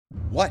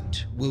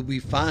What will we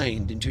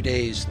find in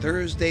today's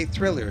Thursday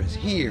Thrillers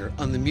here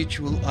on the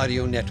Mutual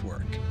Audio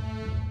Network?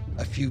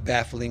 A few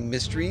baffling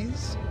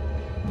mysteries?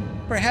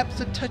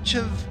 Perhaps a touch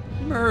of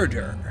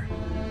murder?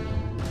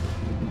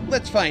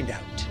 Let's find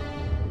out.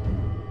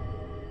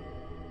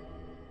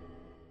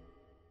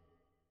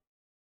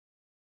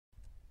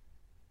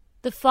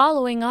 The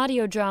following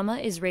audio drama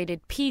is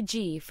rated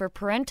PG for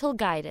parental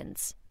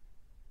guidance.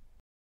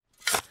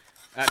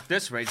 At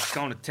this rate, it's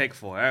going to take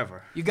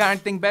forever. You got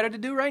anything better to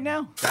do right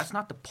now? That's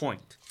not the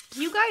point.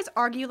 Do you guys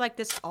argue like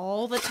this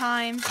all the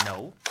time?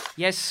 No.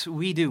 Yes,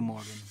 we do,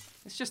 Morgan.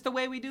 It's just the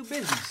way we do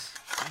business.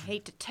 I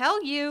hate to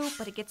tell you,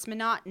 but it gets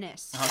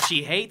monotonous. Oh,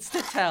 she hates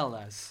to tell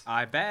us.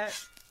 I bet.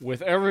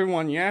 With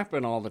everyone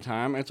yapping all the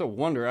time, it's a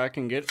wonder I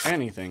can get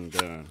anything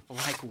done.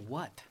 Like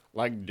what?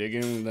 Like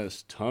digging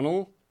this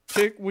tunnel?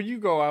 Tick, will you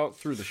go out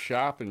through the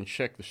shop and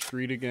check the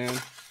street again?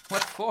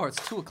 What for?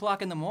 It's 2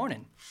 o'clock in the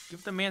morning.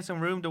 Give the man some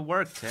room to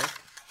work, Tick.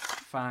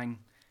 Fine.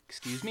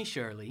 Excuse me,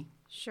 Shirley.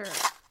 Sure.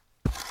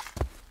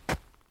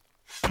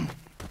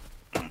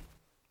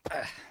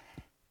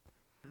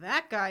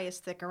 That guy is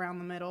thick around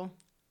the middle.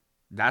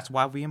 That's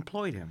why we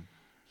employed him.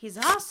 He's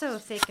also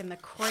thick in the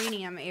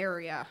cranium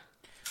area.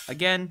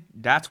 Again,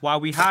 that's why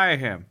we hire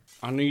him.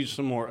 I need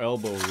some more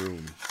elbow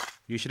room.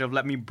 You should have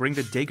let me bring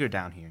the digger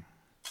down here.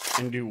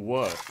 And do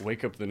what?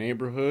 Wake up the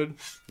neighborhood?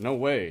 No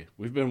way.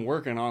 We've been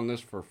working on this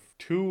for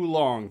too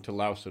long to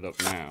louse it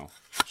up now.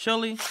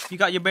 Shirley, you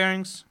got your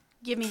bearings?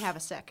 Give me half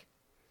a sec.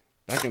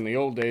 Back in the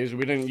old days,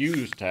 we didn't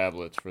use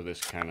tablets for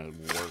this kind of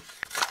work.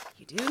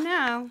 You do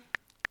now.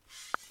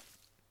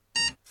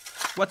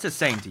 What's it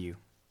saying to you?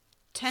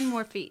 10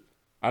 more feet.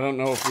 I don't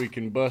know if we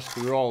can bust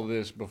through all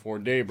this before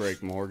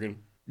daybreak, Morgan.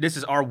 This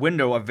is our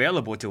window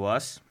available to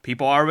us.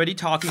 People are already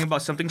talking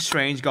about something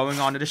strange going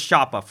on at the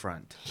shop up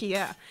front.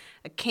 Yeah,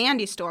 a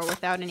candy store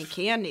without any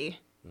candy.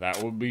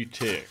 That would be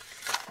Tick.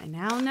 I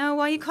now know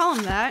why you call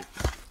him that.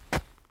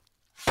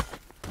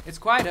 It's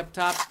quiet up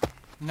top.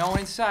 No one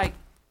in sight.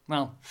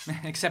 Well,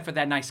 except for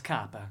that nice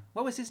cop.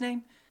 What was his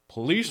name?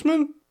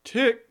 Policeman?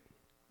 Tick.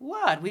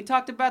 What? We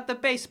talked about the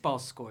baseball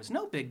scores.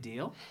 No big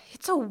deal.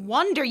 It's a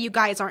wonder you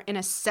guys aren't in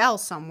a cell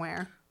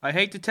somewhere. I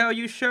hate to tell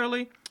you,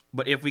 Shirley,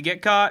 but if we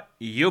get caught,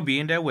 you'll be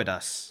in there with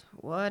us.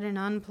 What an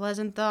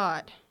unpleasant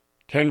thought.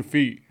 10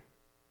 feet.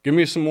 Give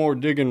me some more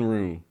digging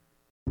room.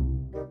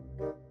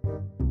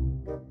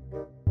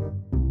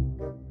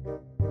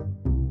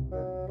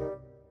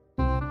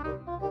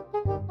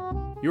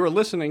 You are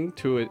listening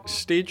to a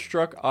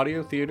Stagestruck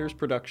Audio Theater's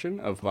production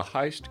of the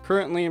heist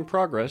currently in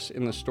progress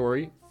in the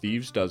story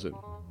Thieves Dozen.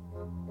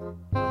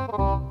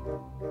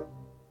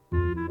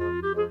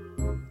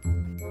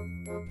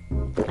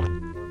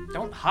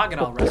 Don't hog it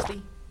all,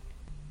 Rusty.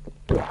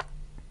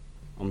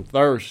 I'm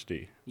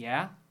thirsty.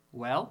 Yeah?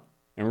 Well?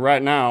 And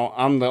right now,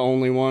 I'm the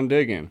only one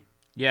digging.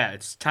 Yeah,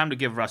 it's time to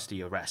give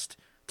Rusty a rest.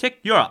 Tick,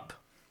 you're up.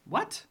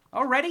 What?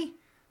 Already?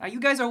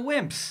 You guys are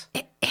wimps.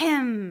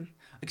 Ahem.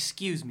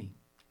 Excuse me.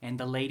 And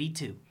the lady,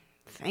 too.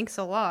 Thanks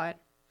a lot.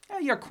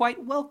 You're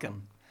quite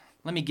welcome.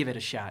 Let me give it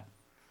a shot.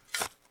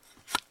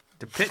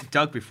 The pit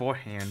dug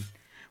beforehand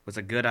was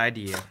a good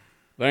idea.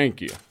 Thank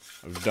you.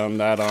 I've done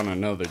that on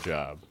another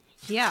job.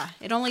 Yeah,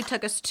 it only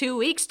took us 2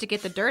 weeks to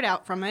get the dirt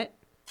out from it.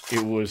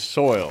 It was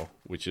soil,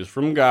 which is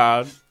from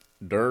God.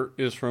 Dirt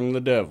is from the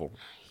devil.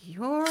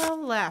 You're a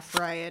laugh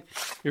riot.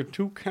 You're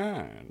too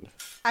kind.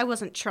 I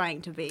wasn't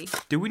trying to be.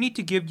 Do we need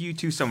to give you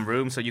two some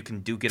room so you can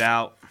duke it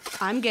out?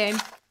 I'm game.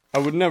 I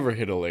would never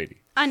hit a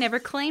lady. I never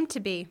claimed to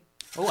be.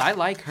 Oh, I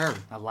like her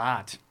a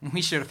lot.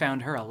 We should have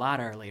found her a lot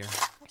earlier.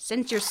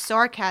 Since your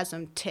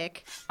sarcasm,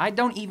 Tick. I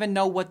don't even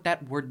know what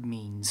that word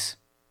means.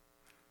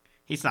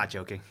 He's not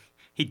joking.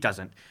 He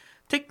doesn't.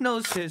 Tick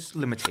knows his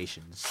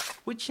limitations,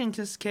 which in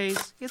this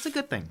case is a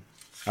good thing.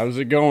 How's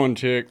it going,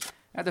 Tick?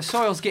 The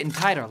soil's getting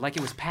tighter, like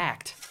it was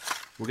packed.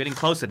 We're getting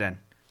closer then.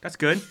 That's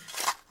good.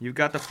 You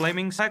got the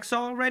flaming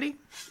saxaw ready?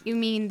 You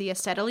mean the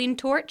acetylene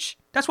torch?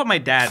 That's what my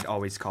dad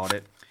always called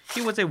it.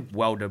 He was a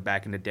welder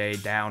back in the day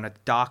down at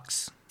the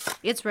docks.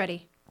 It's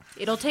ready.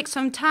 It'll take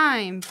some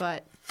time,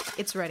 but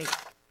it's ready.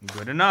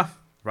 Good enough.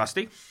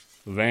 Rusty?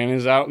 The van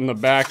is out in the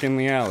back in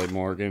the alley,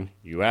 Morgan.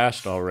 You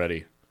asked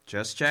already.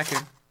 Just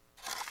checking.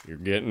 You're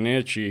getting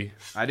itchy.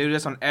 I do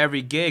this on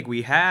every gig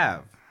we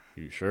have.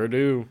 You sure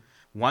do.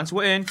 Once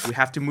we're in, we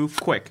have to move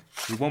quick.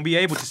 We won't be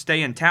able to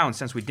stay in town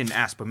since we didn't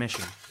ask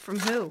permission. From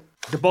who?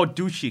 The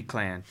Boducci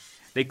clan.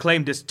 They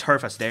claim this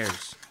turf as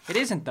theirs. It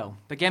isn't, though.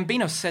 The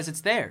Gambino says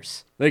it's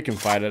theirs. They can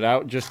fight it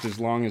out just as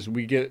long as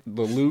we get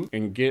the loot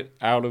and get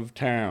out of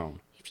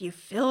town. If you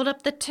filled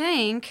up the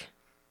tank.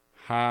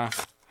 Ha,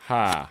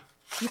 ha.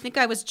 You think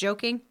I was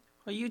joking?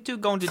 Are you two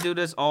going to do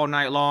this all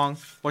night long?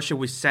 Or should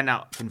we send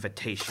out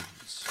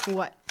invitations?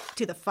 What?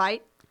 To the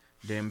fight?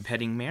 The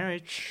impending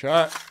marriage?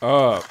 Shut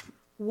up.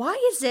 Why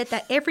is it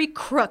that every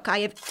crook I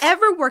have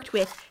ever worked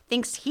with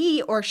thinks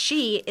he or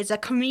she is a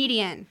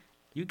comedian?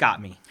 You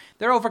got me.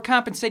 They're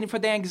overcompensating for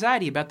their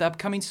anxiety about the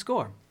upcoming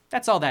score.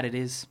 That's all that it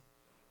is.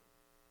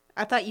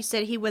 I thought you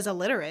said he was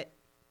illiterate.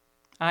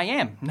 I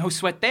am. No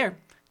sweat there.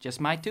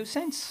 Just my 2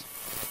 cents.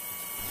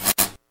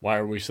 Why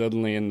are we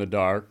suddenly in the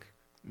dark?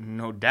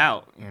 No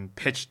doubt, and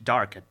pitch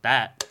dark at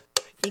that.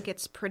 I think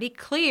it's pretty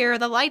clear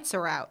the lights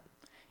are out.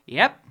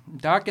 Yep,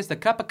 dark as the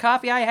cup of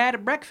coffee I had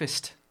at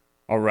breakfast.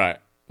 All right,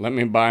 let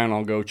me by and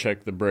I'll go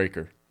check the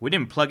breaker. We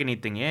didn't plug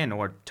anything in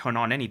or turn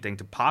on anything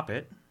to pop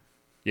it.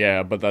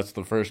 Yeah, but that's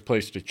the first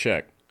place to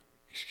check.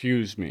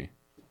 Excuse me.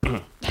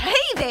 Hey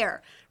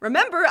there!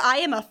 Remember, I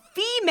am a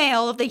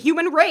female of the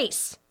human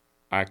race.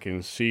 I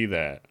can see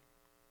that.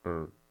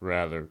 Or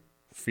rather,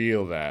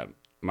 feel that.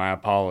 My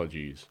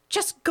apologies.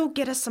 Just go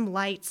get us some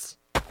lights.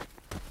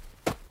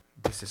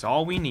 This is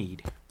all we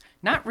need.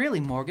 Not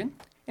really, Morgan.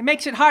 It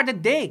makes it hard to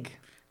dig.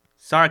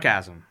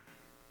 Sarcasm.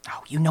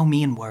 Oh, you know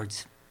me in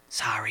words.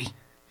 Sorry.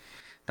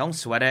 Don't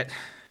sweat it.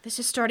 This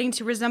is starting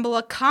to resemble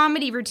a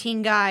comedy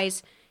routine,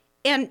 guys.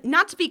 And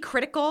not to be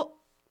critical,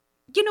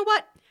 you know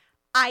what?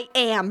 I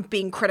am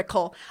being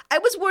critical. I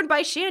was warned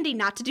by Shandy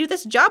not to do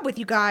this job with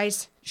you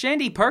guys.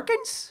 Shandy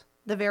Perkins?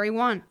 The very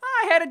one.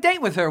 I had a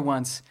date with her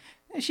once.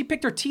 She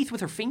picked her teeth with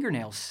her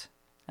fingernails.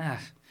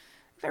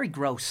 Very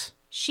gross.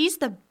 She's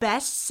the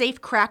best safe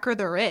cracker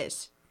there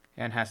is.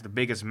 And has the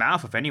biggest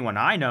mouth of anyone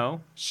I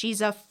know.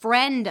 She's a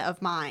friend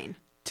of mine.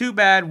 Too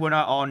bad we're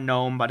not all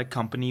known by the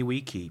company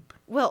we keep.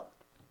 Well,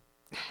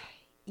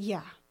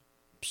 yeah,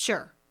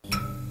 sure.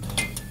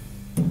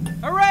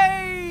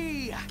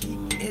 Hooray!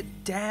 Keep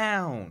it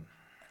down.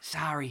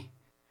 Sorry.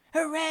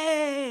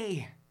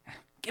 Hooray!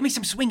 Give me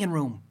some swinging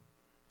room.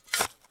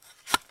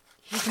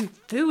 His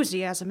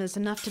enthusiasm is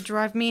enough to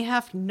drive me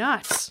half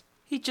nuts.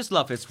 He just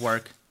loves his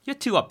work. You're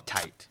too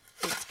uptight.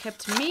 It's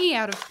kept me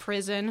out of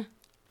prison.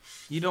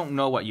 You don't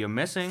know what you're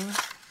missing.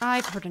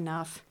 I've heard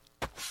enough.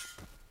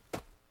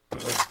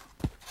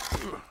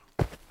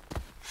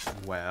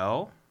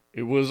 Well,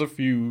 It was a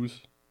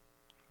fuse.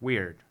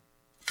 weird.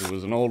 It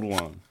was an old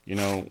one. You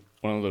know,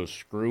 one of those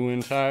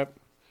screw-in type.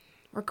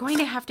 We're going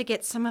to have to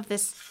get some of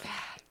this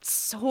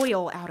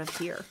soil out of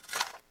here.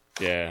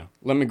 Yeah,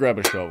 let me grab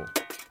a shovel.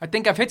 I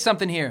think I've hit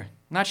something here.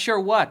 Not sure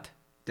what.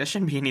 There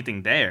shouldn't be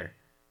anything there.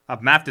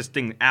 I've mapped this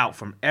thing out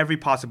from every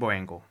possible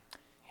angle.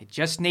 It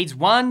just needs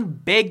one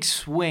big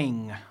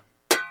swing.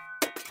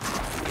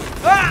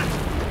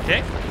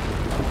 Kick?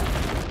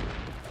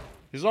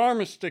 His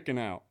arm is sticking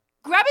out.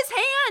 Grab his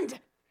hand!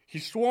 He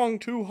swung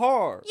too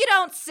hard. You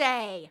don't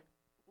say.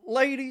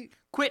 Lady,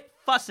 Quit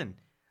fussing.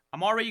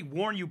 I'm already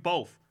warned you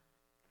both.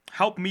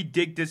 Help me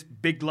dig this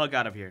big lug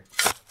out of here.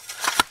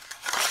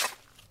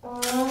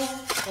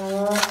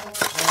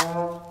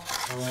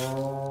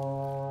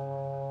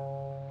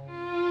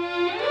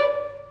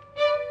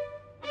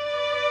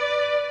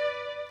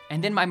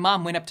 And then my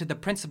mom went up to the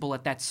principal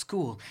at that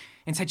school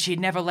and said she'd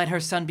never let her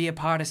son be a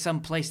part of some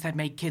place that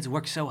made kids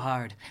work so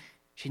hard.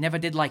 She never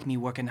did like me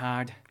working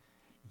hard.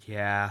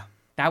 Yeah.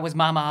 That was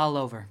Mama all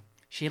over.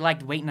 She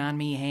liked waiting on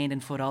me hand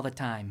and foot all the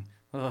time.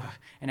 Ugh,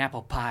 and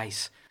apple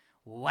pies.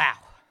 Wow.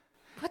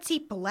 What's he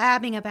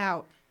blabbing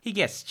about? He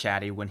gets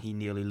chatty when he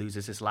nearly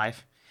loses his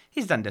life.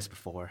 He's done this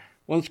before.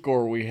 one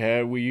score we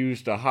had, we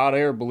used a hot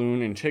air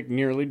balloon and Tick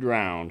nearly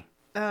drowned.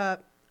 A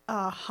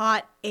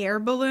hot air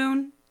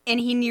balloon? And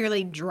he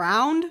nearly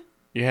drowned?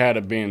 You had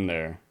to been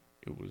there.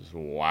 It was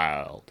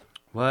wild.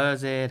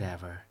 Was it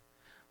ever?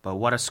 But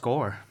what a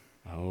score.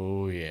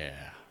 Oh,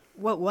 yeah.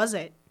 What was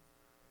it?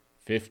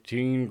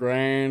 15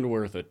 grand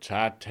worth of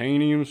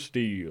titanium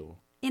steel.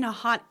 In a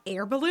hot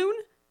air balloon?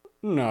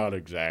 Not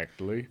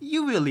exactly.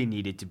 You really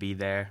needed to be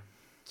there.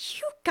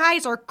 You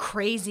guys are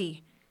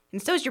crazy.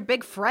 And so's your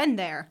big friend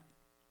there.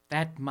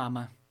 That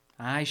Mama.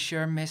 I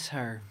sure miss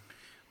her.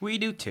 We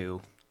do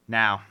too.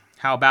 Now,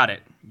 how about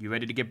it? You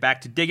ready to get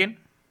back to digging?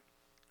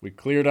 We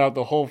cleared out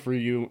the hole for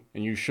you,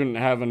 and you shouldn't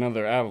have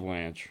another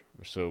avalanche,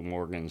 or so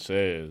Morgan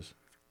says.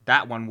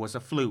 That one was a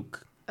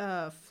fluke.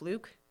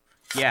 Fluke?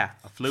 Yeah,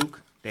 a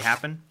fluke. They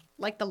happen.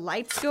 Like the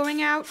lights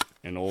going out?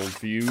 An old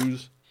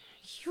fuse.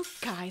 You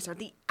guys are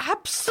the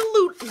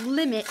absolute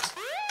limit.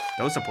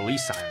 Those are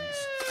police sirens.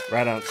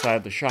 Right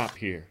outside the shop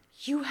here.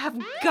 You have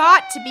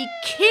got to be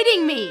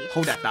kidding me.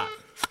 Hold that thought.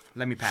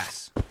 Let me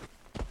pass.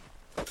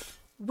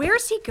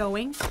 Where's he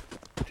going?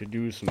 To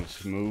do some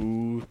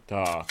smooth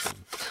talking.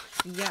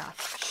 Yeah,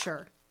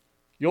 sure.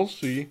 You'll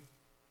see.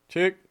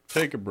 Tick,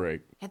 take a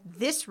break. At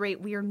this rate,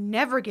 we are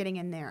never getting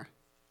in there.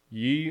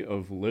 Ye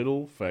of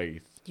little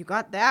faith. You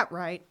got that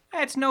right.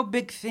 That's no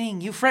big thing.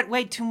 You fret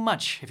way too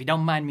much, if you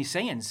don't mind me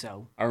saying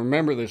so. I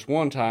remember this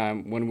one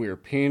time when we were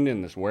pinned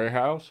in this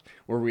warehouse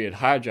where we had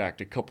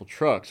hijacked a couple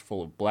trucks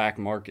full of black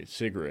market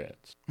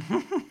cigarettes.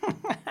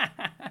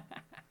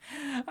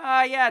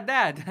 Yeah,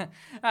 Dad.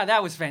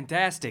 That was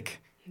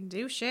fantastic.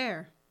 Do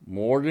share.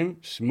 Morgan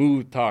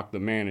smooth talked the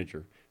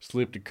manager,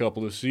 slipped a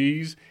couple of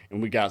C's,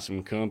 and we got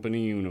some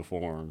company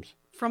uniforms.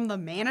 From the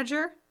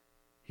manager?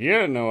 He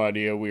had no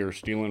idea we were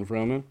stealing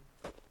from him.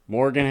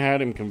 Morgan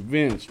had him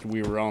convinced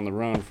we were on the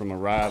run from a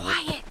rival.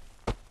 Quiet!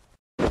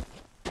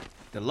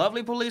 The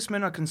lovely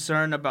policemen are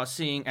concerned about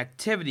seeing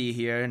activity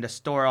here in the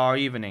store all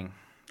evening.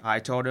 I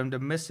told them the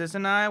missus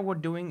and I were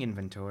doing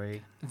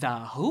inventory. The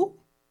who?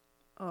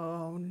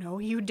 Oh, no,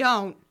 you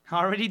don't.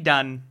 Already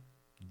done,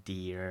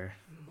 dear.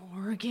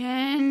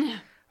 Morgan.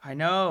 I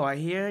know, I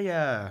hear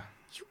ya.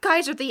 You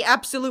guys are the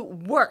absolute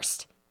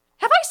worst.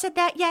 Have I said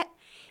that yet?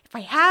 If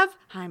I have,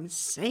 I'm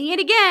saying it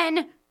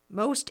again,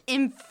 most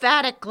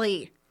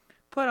emphatically.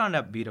 Put on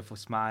that beautiful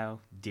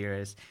smile,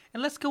 dearest,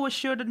 and let's go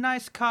assure the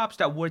nice cops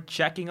that we're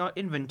checking our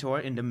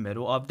inventory in the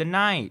middle of the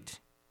night.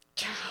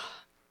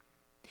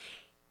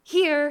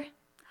 Here,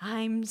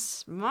 I'm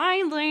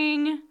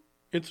smiling.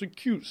 It's a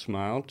cute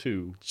smile,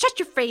 too. Shut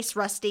your face,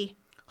 Rusty.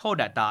 Hold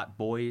that thought,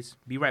 boys.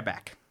 Be right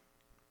back.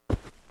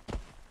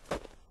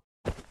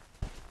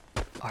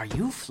 Are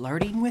you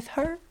flirting with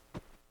her?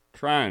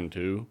 Trying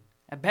to.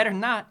 I better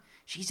not.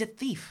 She's a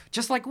thief,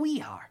 just like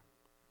we are.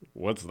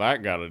 What's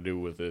that got to do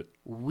with it?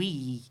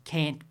 We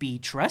can't be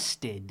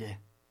trusted.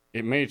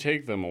 It may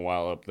take them a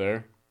while up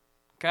there.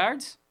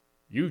 Cards?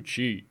 You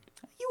cheat.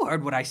 You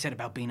heard what I said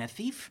about being a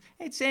thief.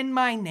 It's in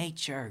my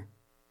nature.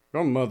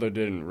 Your mother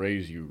didn't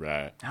raise you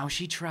right. Oh,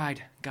 she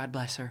tried. God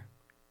bless her.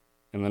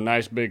 And the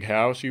nice big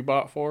house you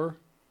bought for her?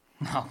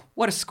 No,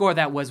 what a score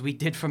that was we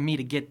did for me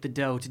to get the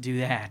dough to do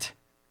that.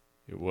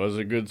 It was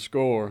a good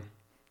score.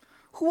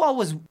 Who all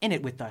was in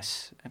it with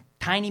us?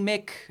 Tiny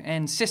Mick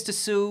and Sister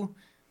Sue?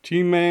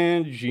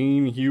 T-Man,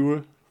 Gene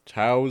Hewer,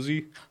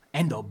 Towsy.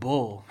 And the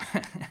bull.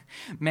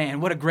 Man,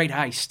 what a great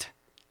heist.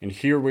 And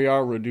here we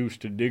are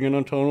reduced to digging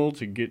a tunnel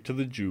to get to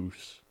the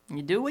juice.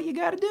 You do what you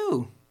gotta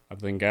do. I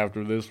think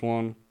after this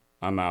one,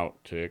 I'm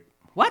out, Tick.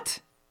 What?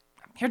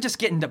 You're just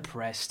getting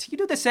depressed. You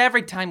do this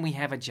every time we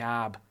have a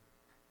job.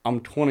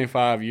 I'm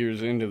 25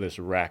 years into this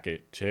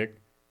racket,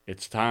 Tick.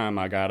 It's time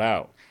I got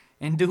out.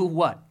 And do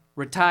what?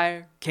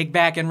 Retire, kick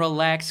back and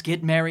relax,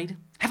 get married,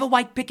 have a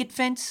white picket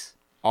fence?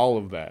 All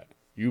of that.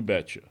 You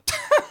betcha.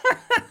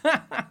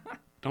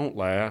 Don't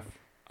laugh.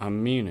 I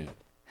mean it.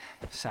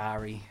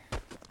 Sorry.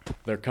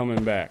 They're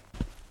coming back.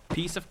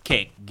 Piece of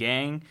cake,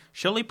 gang.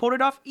 Shirley pulled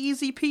it off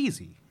easy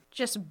peasy.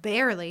 Just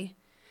barely.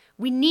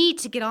 We need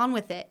to get on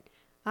with it.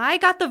 I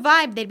got the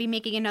vibe they'd be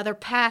making another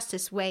pass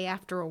this way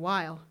after a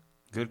while.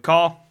 Good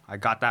call. I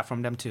got that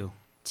from them too.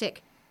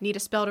 Tick, need a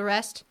spell to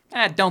rest?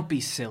 Don't be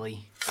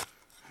silly.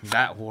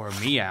 That wore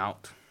me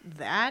out.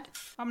 That?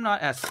 I'm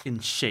not as in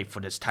shape for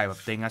this type of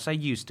thing as I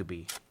used to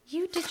be.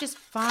 You did just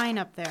fine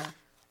up there.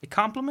 A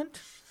compliment?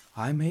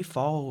 I may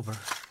fall over.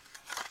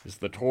 Is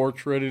the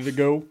torch ready to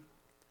go?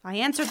 I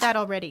answered that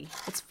already.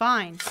 It's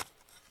fine.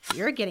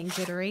 You're getting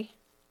jittery.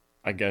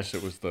 I guess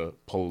it was the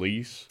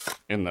police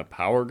and the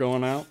power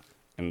going out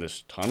and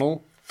this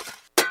tunnel.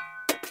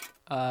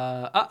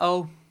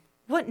 Uh-oh.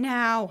 What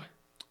now?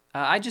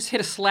 I just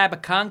hit a slab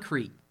of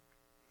concrete.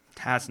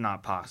 That's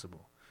not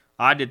possible.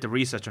 I did the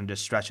research on this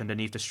stretch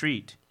underneath the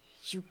street.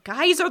 You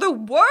guys are the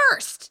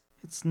worst!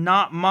 It's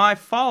not my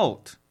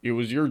fault. It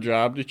was your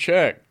job to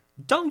check.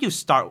 Don't you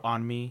start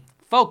on me.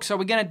 Folks, are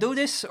we gonna do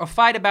this or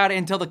fight about it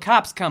until the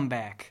cops come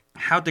back?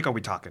 How thick are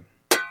we talking?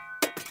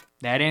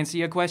 That answer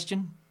your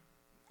question?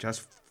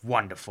 Just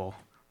wonderful.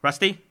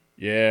 Rusty?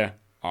 Yeah,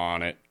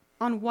 on it.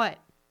 On what?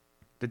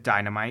 The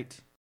dynamite.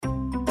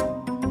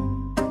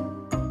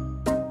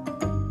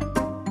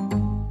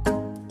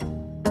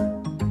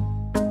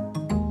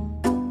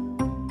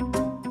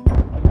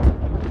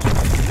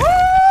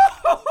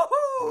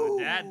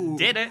 That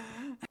did it.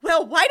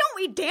 Well, why don't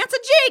we dance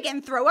a jig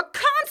and throw a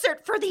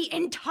concert for the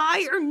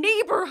entire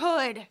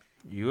neighborhood?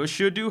 You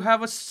sure do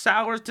have a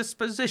sour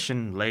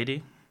disposition,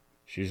 lady.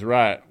 She's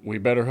right. We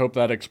better hope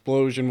that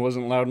explosion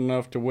wasn't loud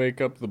enough to wake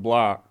up the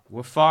block.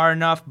 We're far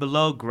enough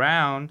below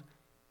ground.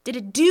 Did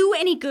it do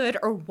any good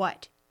or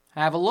what?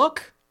 Have a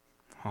look.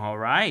 All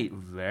right,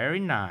 very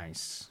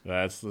nice.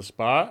 That's the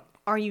spot?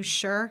 Are you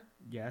sure?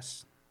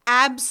 Yes.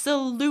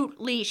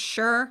 Absolutely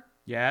sure?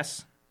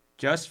 Yes.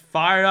 Just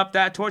fire up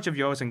that torch of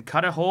yours and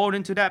cut a hole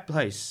into that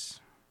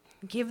place.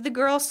 Give the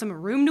girl some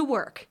room to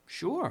work.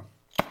 Sure.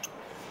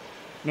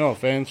 No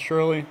offense,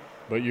 Shirley,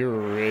 but you're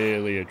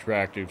really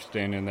attractive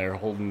standing there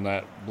holding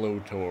that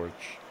blowtorch.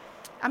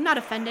 I'm not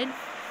offended.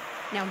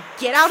 Now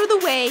get out of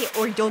the way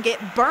or you'll get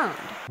burned.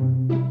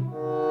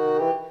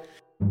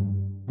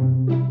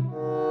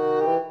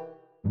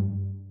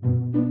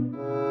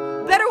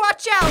 Better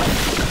watch out!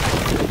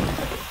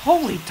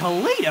 Holy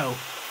Toledo!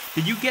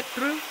 Did you get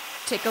through?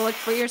 Take a look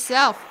for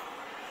yourself.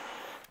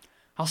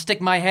 I'll stick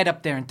my head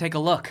up there and take a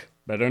look.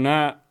 Better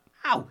not.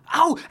 Ow!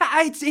 Ow!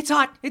 It's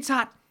hot! It's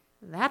hot!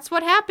 That's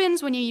what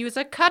happens when you use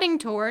a cutting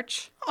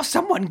torch. Oh,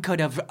 someone could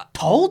have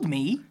told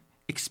me.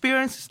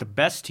 Experience is the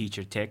best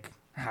teacher, Tick.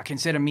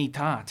 Consider me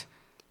taught.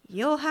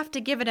 You'll have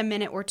to give it a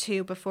minute or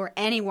two before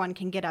anyone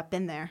can get up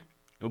in there.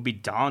 It'll be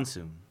dawn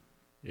soon.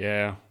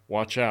 Yeah,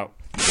 watch out.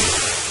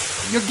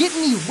 You're getting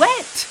me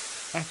wet!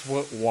 That's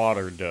what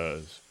water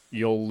does.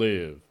 You'll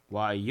live.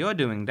 While you're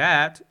doing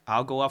that,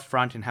 I'll go up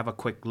front and have a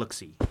quick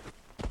look-see.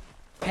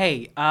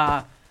 Hey,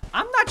 I'm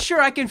not sure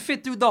I can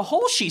fit through the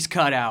hole she's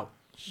cut out.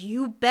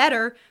 You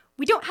better.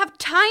 We don't have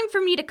time for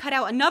me to cut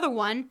out another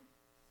one.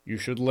 You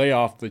should lay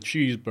off the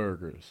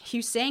cheeseburgers.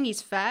 You saying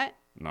he's fat?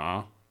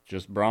 Nah,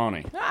 just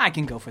brawny. I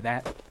can go for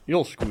that.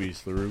 You'll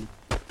squeeze through.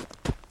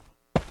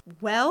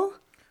 Well,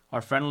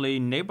 Our friendly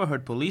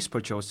neighborhood police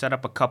patrol set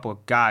up a couple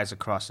of guys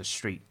across the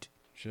street.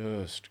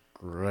 Just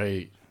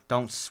great.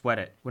 Don't sweat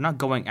it. We're not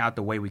going out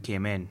the way we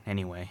came in,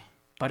 anyway.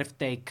 But if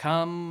they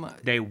come...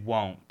 They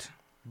won't.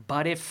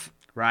 But if...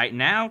 Right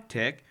now,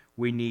 Tick,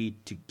 we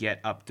need to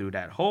get up through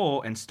that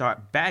hole and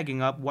start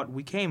bagging up what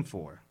we came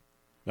for.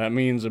 That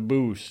means a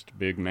boost,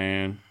 big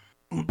man.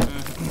 You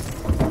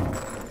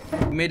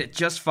made it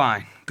just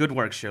fine. Good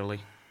work,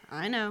 Shirley.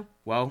 I know.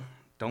 Well,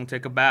 don't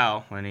take a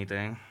bow or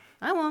anything.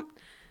 I won't.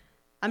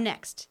 I'm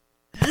next.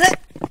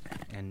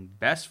 And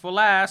best for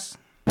last.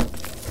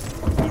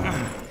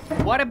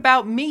 What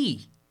about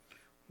me?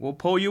 We'll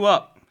pull you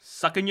up.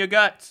 Suck in your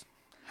guts.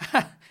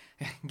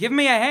 Give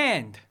me a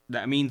hand.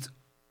 That means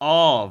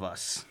all of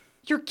us.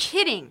 You're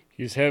kidding.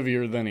 He's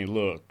heavier than he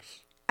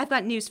looks. I've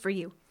got news for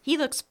you. He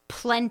looks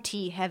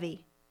plenty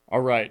heavy.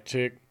 All right,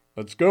 Tick,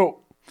 let's go.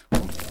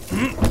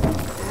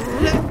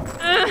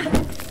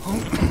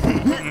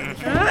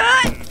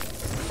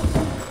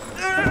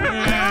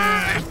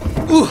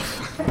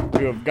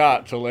 You have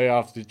got to lay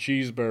off the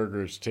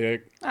cheeseburgers,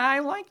 Tick. I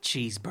like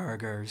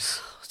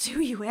cheeseburgers. Do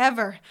you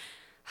ever?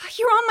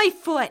 You're on my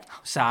foot.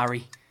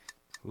 Sorry.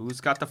 Who's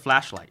got the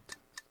flashlight?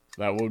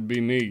 That would be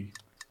me.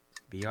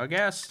 Be our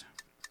guest.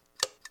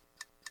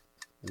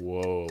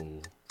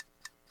 Whoa.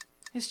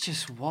 It's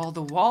just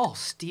wall-to-wall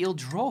steel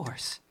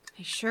drawers.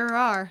 They sure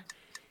are.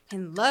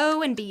 And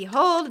lo and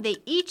behold, they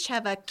each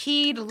have a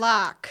keyed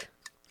lock.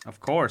 Of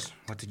course.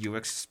 What did you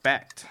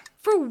expect?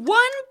 For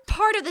one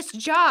part of this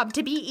job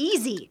to be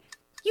easy,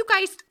 you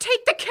guys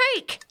take the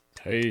cake.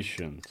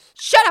 Patience.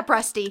 Shut up,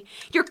 Rusty.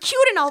 You're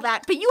cute and all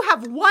that, but you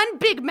have one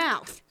big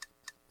mouth.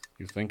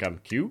 You think I'm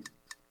cute?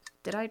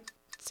 Did I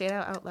say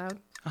that out loud?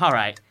 All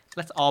right,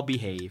 let's all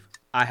behave.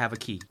 I have a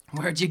key.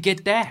 Where'd you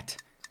get that?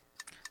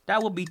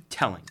 That will be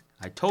telling.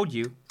 I told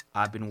you,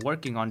 I've been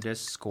working on this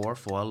score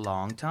for a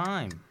long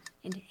time.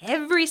 And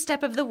every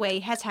step of the way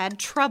has had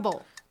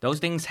trouble. Those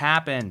things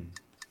happen.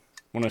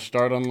 Want to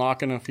start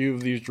unlocking a few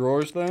of these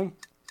drawers then?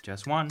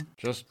 Just one.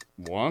 Just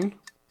one?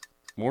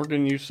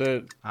 Morgan, you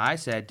said... I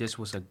said this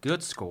was a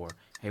good score,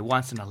 a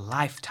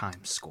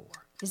once-in-a-lifetime score.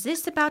 Is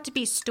this about to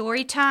be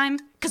story time?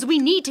 Because we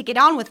need to get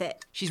on with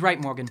it. She's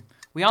right, Morgan.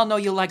 We all know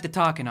you like to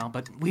talk and all,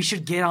 but we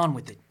should get on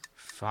with it.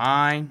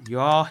 Fine,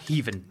 you're all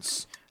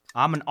heathens.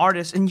 I'm an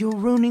artist and you're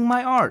ruining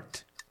my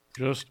art.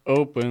 Just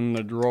open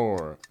the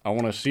drawer. I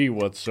want to see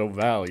what's so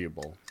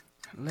valuable.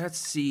 Let's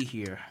see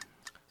here.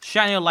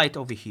 Shine your light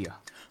over here.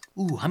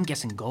 Ooh, I'm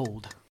guessing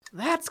gold.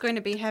 That's going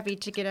to be heavy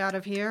to get out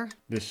of here.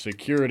 This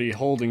security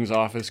holdings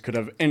office could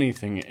have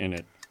anything in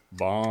it.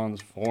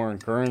 Bonds, foreign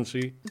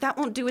currency. That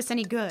won't do us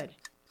any good.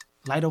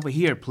 Light over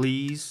here,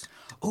 please.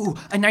 Ooh,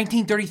 a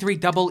 1933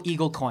 double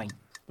eagle coin.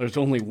 There's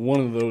only one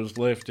of those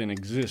left in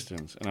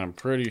existence, and I'm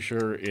pretty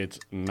sure it's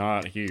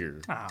not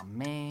here. Aw,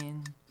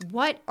 man.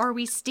 What are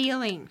we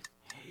stealing?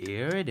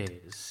 Here it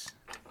is.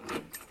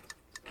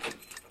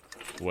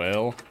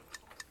 Well,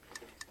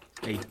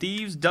 A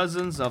thieves'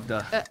 dozens of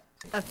the...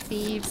 A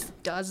thieves'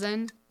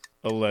 dozen?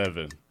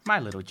 11. My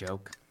little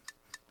joke.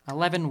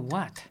 11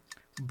 what?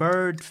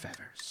 Bird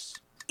feathers.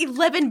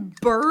 11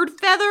 bird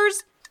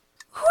feathers?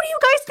 Who do you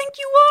guys think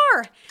you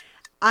are?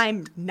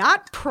 I'm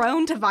not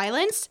prone to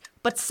violence,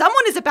 but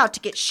someone is about to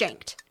get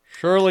shanked.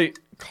 Shirley,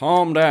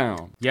 calm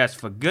down. Yes,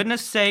 for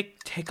goodness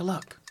sake, take a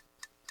look.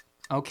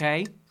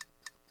 Okay.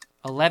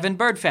 11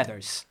 bird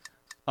feathers.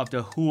 Of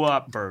the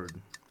hua bird.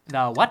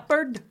 The what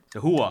bird? The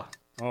hua.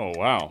 Oh,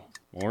 wow.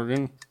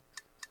 Morgan,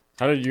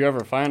 how did you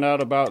ever find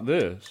out about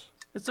this?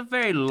 It's a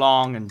very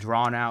long and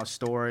drawn-out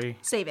story.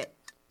 Save it.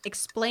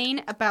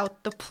 Explain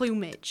about the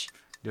plumage.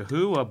 The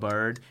hua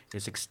bird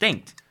is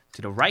extinct.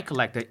 To the right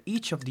collector,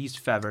 each of these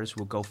feathers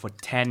will go for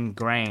 10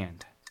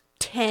 grand.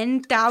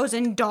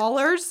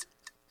 $10,000?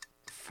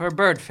 For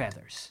bird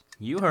feathers.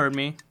 You heard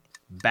me.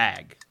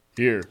 Bag.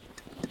 Here.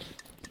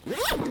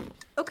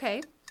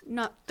 Okay,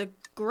 not the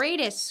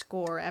greatest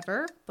score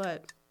ever,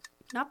 but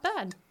not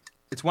bad.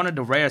 It's one of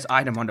the rarest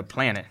items on the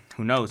planet.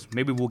 Who knows?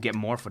 Maybe we'll get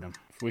more for them.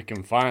 If we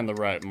can find the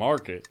right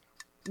market,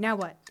 Now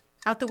what?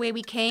 Out the way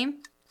we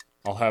came?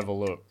 I'll have a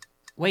look.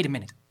 Wait a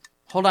minute.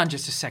 Hold on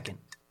just a second.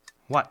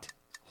 What?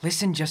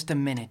 Listen just a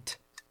minute.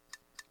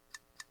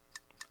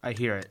 I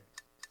hear it.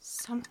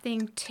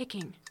 Something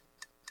ticking.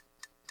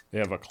 They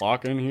have a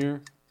clock in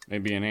here?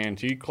 Maybe an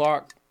antique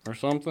clock or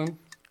something?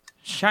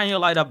 Shine your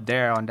light up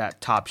there on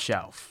that top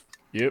shelf.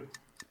 Yep.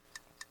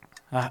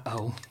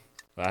 Uh-oh.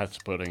 That's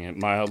putting it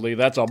mildly.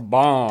 That's a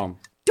bomb.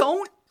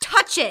 Don't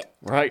touch it!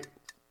 Right.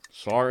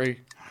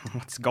 Sorry.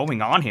 What's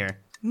going on here?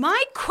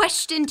 My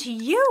question to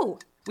you.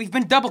 We've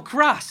been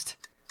double-crossed.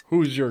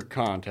 Who's your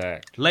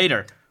contact?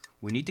 Later.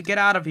 We need to get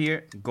out of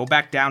here and go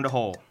back down the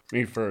hole.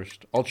 Me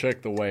first. I'll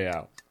check the way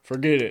out.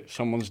 Forget it.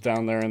 Someone's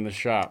down there in the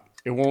shop.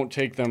 It won't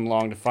take them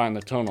long to find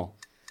the tunnel.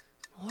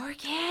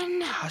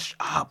 Morgan? Hush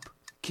up.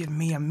 Give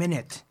me a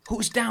minute.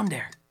 Who's down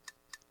there?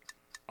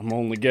 I'm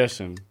only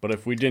guessing, but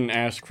if we didn't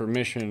ask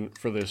permission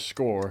for this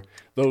score,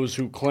 those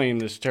who claim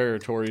this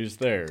territory is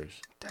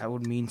theirs. That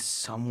would mean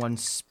someone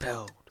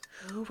spilled.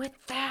 Who would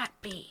that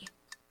be?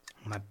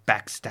 My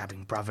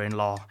backstabbing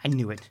brother-in-law. I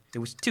knew it. It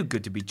was too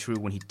good to be true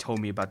when he told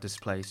me about this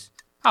place.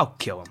 I'll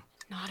kill him.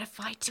 Not if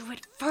I do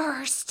it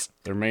first.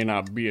 There may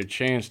not be a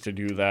chance to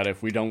do that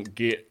if we don't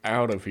get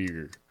out of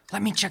here.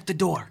 Let me check the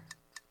door.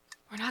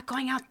 We're not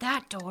going out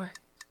that door.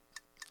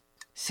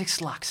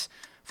 6 locks.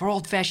 4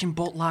 old-fashioned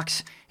bolt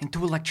locks and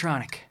 2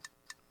 electronic.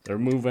 They're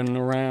moving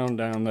around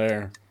down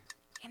there.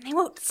 And they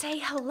won't say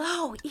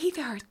hello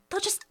either. They'll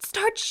just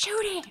start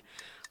shooting.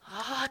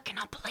 Oh, I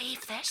cannot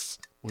believe this.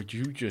 Would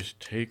you just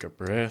take a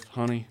breath,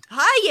 honey?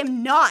 I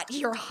am not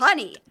your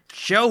honey.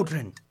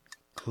 Children,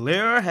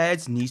 clearer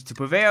heads needs to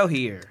prevail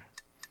here.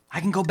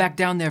 I can go back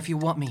down there if you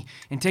want me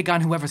and take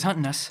on whoever's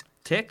hunting us.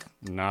 Tick?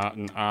 Not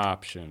an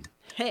option.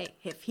 Hey,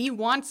 if he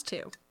wants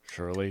to.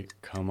 Shirley,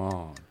 come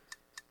on.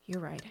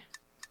 You're right.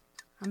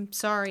 I'm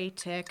sorry,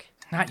 Tick.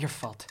 Not your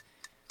fault.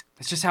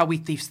 That's just how we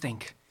thieves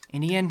think.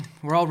 In the end,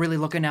 we're all really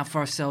looking out for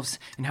ourselves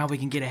and how we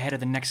can get ahead of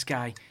the next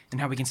guy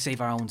and how we can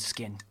save our own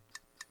skin.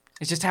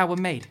 It's just how we're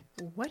made.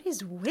 What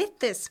is with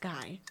this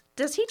guy?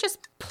 Does he just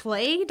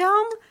play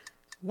dumb?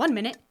 1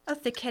 minute, a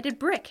thick-headed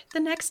brick. The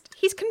next,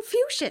 he's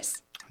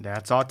Confucius.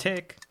 That's all,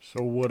 Tick.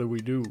 So what do we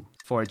do?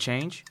 For a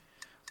change,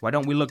 why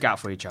don't we look out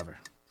for each other?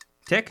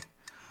 Tick,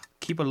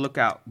 keep a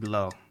lookout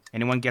below.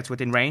 Anyone gets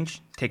within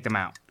range, take them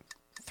out.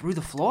 Through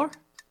the floor?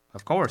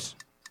 Of course.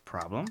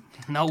 Problem?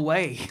 No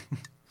way.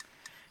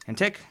 And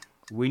Tick,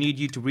 we need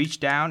you to reach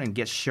down and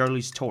get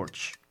Shirley's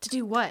torch. To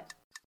do what?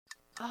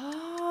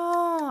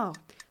 Oh,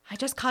 I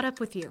just caught up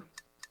with you.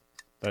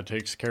 That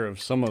takes care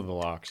of some of the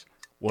locks.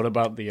 What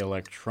about the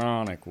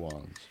electronic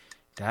ones?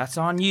 That's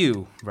on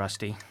you,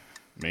 Rusty.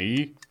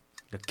 Me?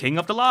 The king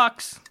of the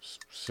locks.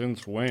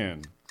 Since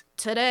when?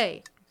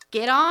 Today.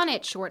 Get on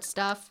it, short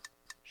stuff.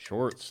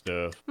 Short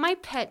stuff. My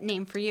pet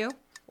name for you.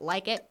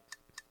 Like it?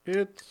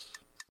 It's...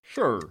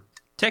 Sure.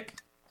 Tick.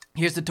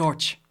 Here's the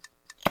torch.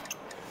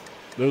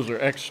 Those are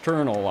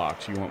external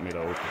locks you want me to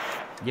open.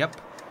 Yep,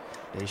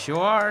 they sure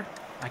are.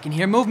 I can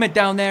hear movement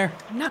down there.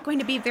 I'm not going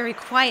to be very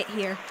quiet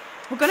here.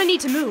 We're gonna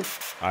need to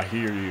move. I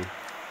hear you.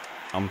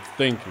 I'm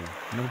thinking.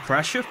 No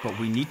pressure, but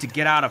we need to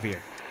get out of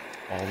here.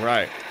 All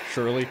right,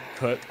 Shirley,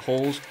 cut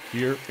holes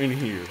here and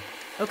here.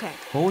 Okay.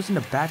 Holes in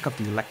the back of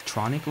the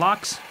electronic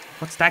locks?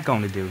 What's that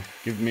going to do?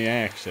 Give me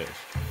access.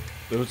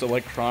 Those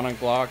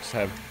electronic locks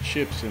have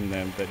chips in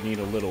them that need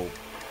a little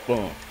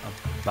bump.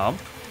 A bump?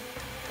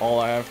 All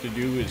I have to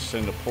do is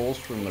send a pulse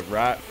from the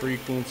right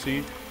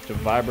frequency to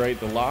vibrate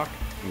the lock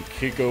and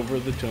kick over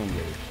the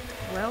tumblers.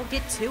 Well,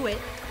 get to it.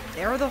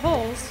 There are the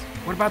holes.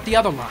 What about the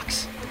other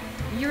locks?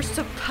 You're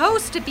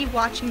supposed to be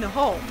watching the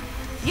hole.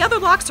 The other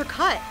locks are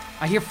cut.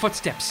 I hear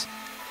footsteps.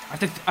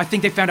 I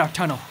think they found our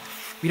tunnel.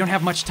 We don't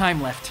have much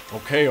time left.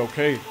 Okay.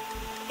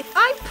 If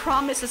I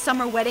promise a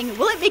summer wedding,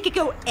 will it make it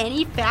go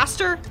any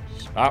faster?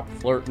 Stop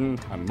flirting.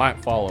 I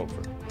might fall over.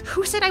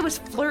 Who said I was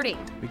flirting?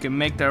 We can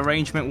make the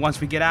arrangement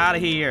once we get out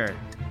of here.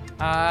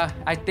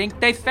 I think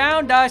they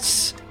found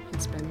us.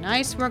 It's been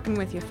nice working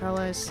with you,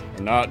 fellas.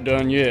 We're not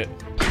done yet.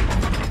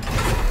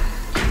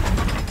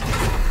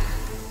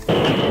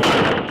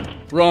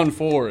 Run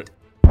for it.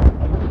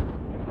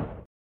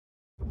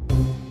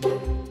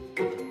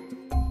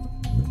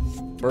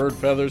 Bird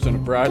feathers and a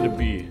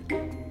bride-to-be.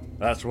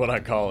 That's what I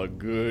call a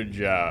good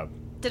job.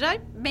 Did I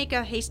make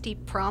a hasty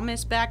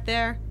promise back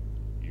there?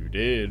 You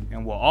did.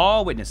 And we're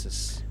all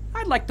witnesses.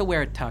 I'd like to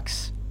wear a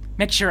tux.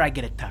 Make sure I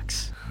get a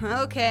tux.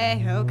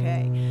 Okay.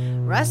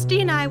 Rusty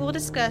and I will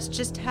discuss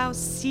just how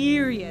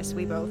serious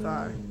we both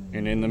are.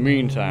 And in the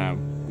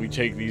meantime, we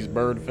take these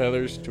bird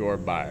feathers to our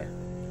buyer.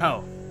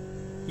 Oh,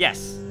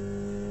 yes.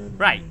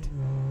 Right.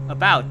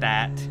 About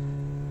that.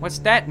 What's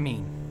that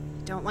mean?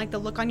 Don't like the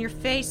look on your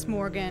face,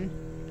 Morgan.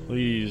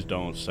 Please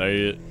don't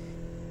say it.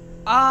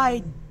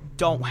 I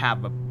don't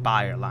have a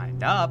buyer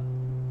lined up.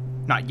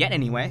 Not yet,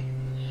 anyway.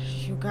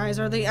 You guys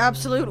are the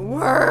absolute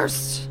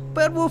worst.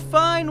 But we'll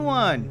find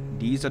one.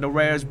 These are the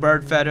rarest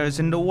bird feathers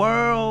in the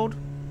world.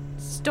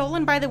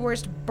 Stolen by the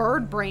worst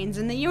bird brains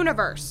in the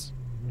universe.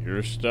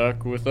 You're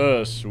stuck with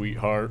us,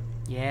 sweetheart.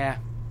 Yeah,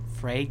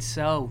 afraid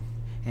so.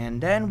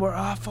 And then we're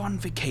off on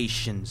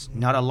vacations.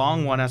 Not a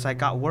long one, as I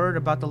got word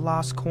about the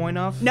lost coin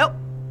of... Nope.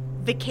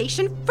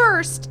 Vacation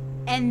first,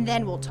 and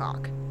then we'll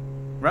talk.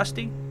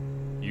 Rusty?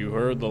 You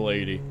heard the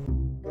lady.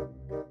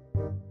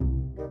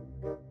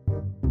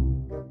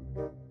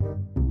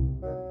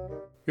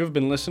 You have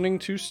been listening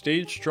to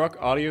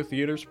Stagestruck Audio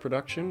Theater's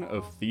production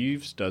of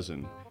Thieves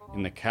Dozen,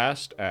 in the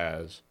cast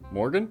as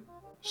Morgan,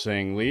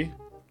 Sang Lee,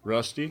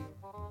 Rusty,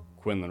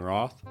 Quinlan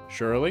Roth,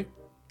 Shirley,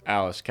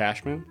 Alice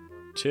Cashman,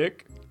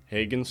 Tick,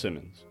 Hagen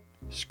Simmons.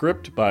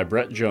 Script by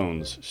Brett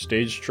Jones.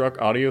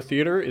 Stagestruck Audio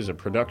Theater is a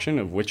production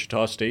of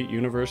Wichita State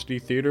University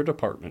Theater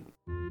Department.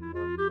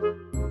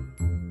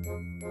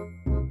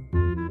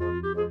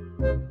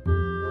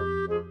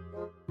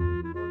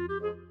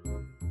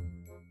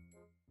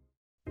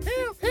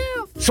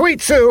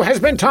 Sweet Sue has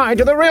been tied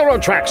to the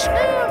railroad tracks.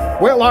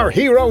 Will our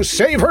hero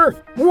save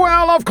her?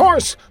 Well, of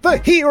course, the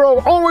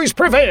hero always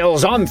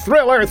prevails on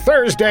Thriller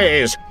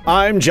Thursdays.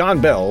 I'm John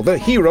Bell, the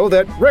hero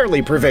that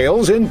rarely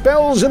prevails in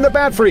Bells in the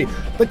Bat Free,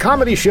 the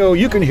comedy show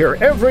you can hear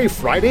every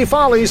Friday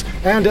Follies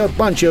and a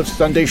bunch of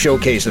Sunday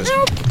showcases.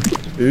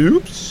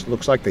 Oops,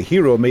 looks like the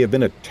hero may have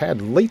been a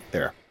tad late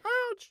there.